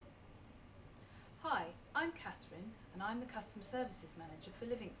I'm Catherine and I'm the Custom Services Manager for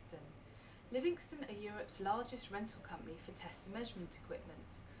Livingston. Livingston are Europe's largest rental company for test and measurement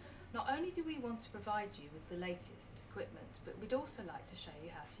equipment. Not only do we want to provide you with the latest equipment, but we'd also like to show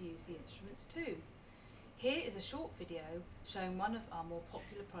you how to use the instruments too. Here is a short video showing one of our more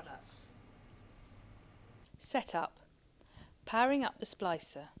popular products. Setup. Powering up the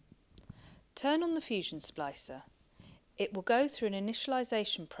splicer. Turn on the Fusion Splicer. It will go through an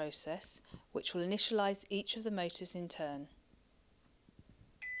initialization process which will initialize each of the motors in turn.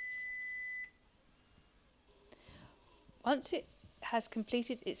 Once it has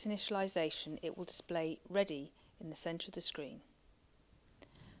completed its initialization, it will display Ready in the center of the screen.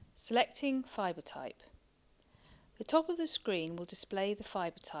 Selecting fiber type. The top of the screen will display the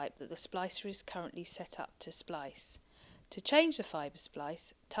fiber type that the splicer is currently set up to splice. To change the fiber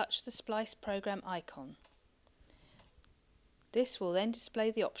splice, touch the Splice program icon. This will then display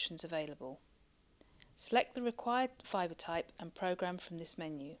the options available. Select the required fiber type and program from this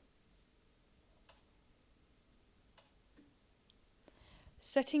menu.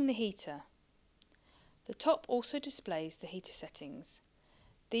 Setting the heater. The top also displays the heater settings.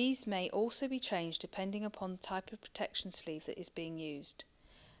 These may also be changed depending upon the type of protection sleeve that is being used.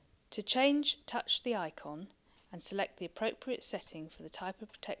 To change, touch the icon and select the appropriate setting for the type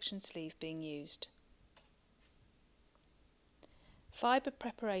of protection sleeve being used. Fibre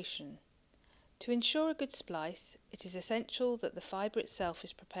preparation. To ensure a good splice, it is essential that the fibre itself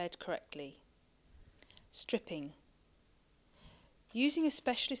is prepared correctly. Stripping. Using a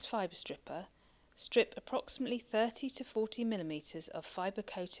specialist fibre stripper, strip approximately 30 to 40 mm of fibre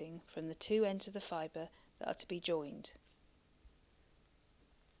coating from the two ends of the fibre that are to be joined.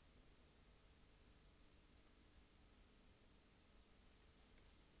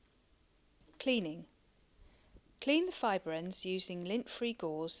 Cleaning. Clean the fibre ends using lint-free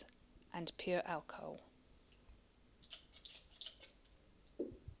gauze and pure alcohol.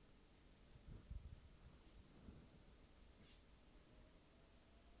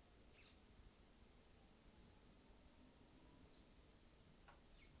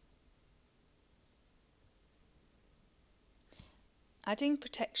 Adding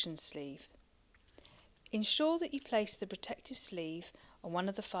protection sleeve. Ensure that you place the protective sleeve on one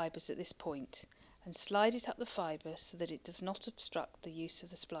of the fibres at this point and slide it up the fibre so that it does not obstruct the use of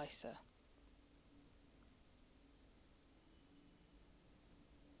the splicer.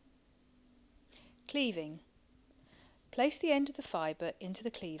 Cleaving. Place the end of the fibre into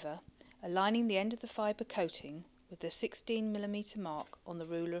the cleaver, aligning the end of the fibre coating with the 16 mm mark on the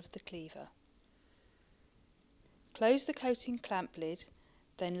ruler of the cleaver. Close the coating clamp lid,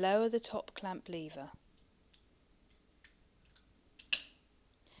 then lower the top clamp lever.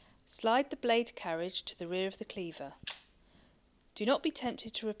 Slide the blade carriage to the rear of the cleaver. Do not be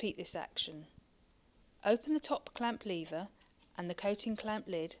tempted to repeat this action. Open the top clamp lever and the coating clamp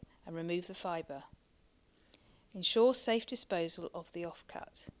lid and remove the fibre. Ensure safe disposal of the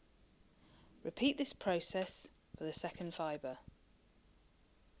offcut. Repeat this process for the second fibre.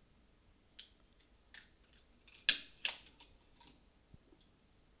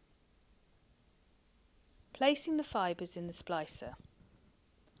 Placing the fibres in the splicer.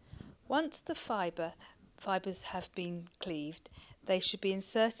 Once the fibres have been cleaved, they should be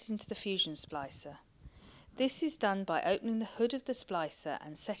inserted into the Fusion Splicer. This is done by opening the hood of the splicer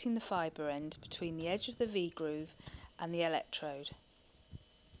and setting the fibre end between the edge of the V-groove and the electrode.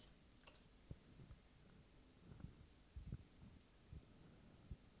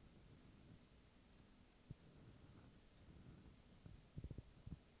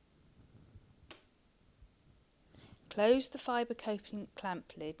 Close the fibre coating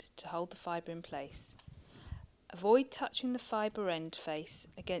clamp lid to hold the fibre in place. Avoid touching the fibre end face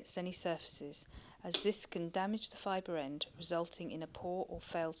against any surfaces, as this can damage the fibre end, resulting in a poor or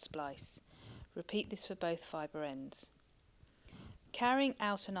failed splice. Repeat this for both fibre ends. Carrying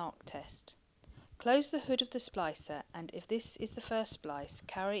out an arc test. Close the hood of the splicer, and if this is the first splice,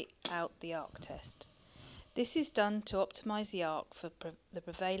 carry out the arc test. This is done to optimise the arc for the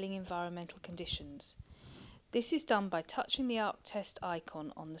prevailing environmental conditions. This is done by touching the arc test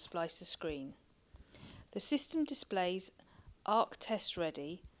icon on the splicer screen. The system displays Arc Test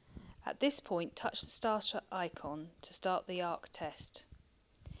Ready. At this point, touch the starter icon to start the arc test.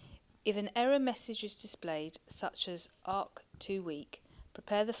 If an error message is displayed, such as Arc too weak,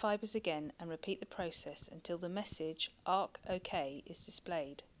 prepare the fibres again and repeat the process until the message Arc OK is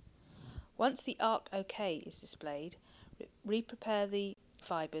displayed. Once the Arc OK is displayed, re-prepare the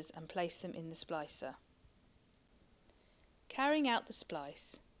fibres and place them in the splicer. Carrying out the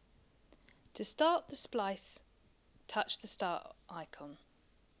splice. To start the splice, touch the start icon.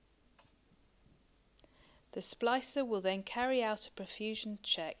 The splicer will then carry out a perfusion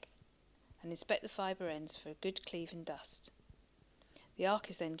check and inspect the fibre ends for a good cleaving dust. The arc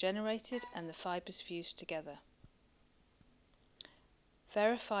is then generated and the fibres fused together.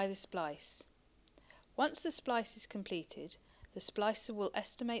 Verify the splice. Once the splice is completed, the splicer will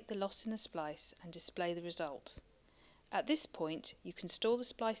estimate the loss in the splice and display the result. At this point, you can store the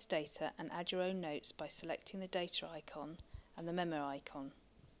splice data and add your own notes by selecting the data icon and the memo icon.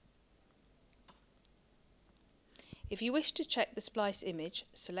 If you wish to check the splice image,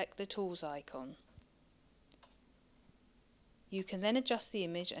 select the tools icon. You can then adjust the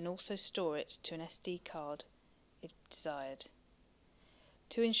image and also store it to an SD card if desired.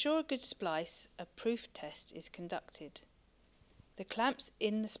 To ensure a good splice, a proof test is conducted. The clamps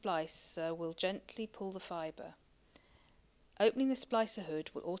in the splicer will gently pull the fibre. Opening the splicer hood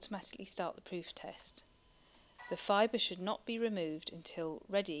will automatically start the proof test. The fibre should not be removed until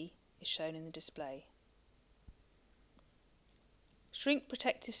ready is shown in the display. Shrink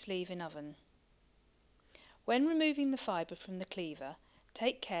protective sleeve in oven. When removing the fibre from the cleaver,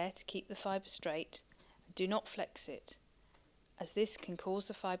 take care to keep the fibre straight and do not flex it, as this can cause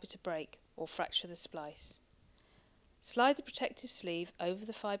the fibre to break or fracture the splice. Slide the protective sleeve over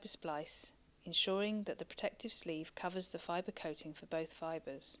the fibre splice, ensuring that the protective sleeve covers the fibre coating for both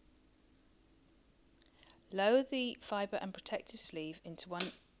fibres. Lower the fibre and protective sleeve into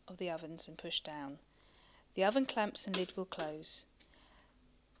one of the ovens and push down. The oven clamps and lid will close.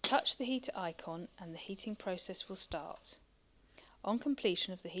 Touch the heater icon and the heating process will start. On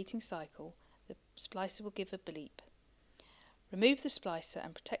completion of the heating cycle, the splicer will give a bleep. Remove the splicer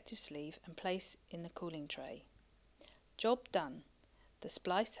and protective sleeve and place in the cooling tray. Job done. The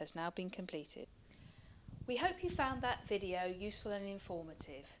splice has now been completed. We hope you found that video useful and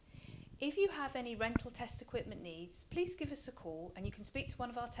informative. If you have any rental test equipment needs, please give us a call and you can speak to one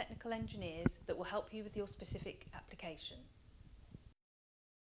of our technical engineers that will help you with your specific application.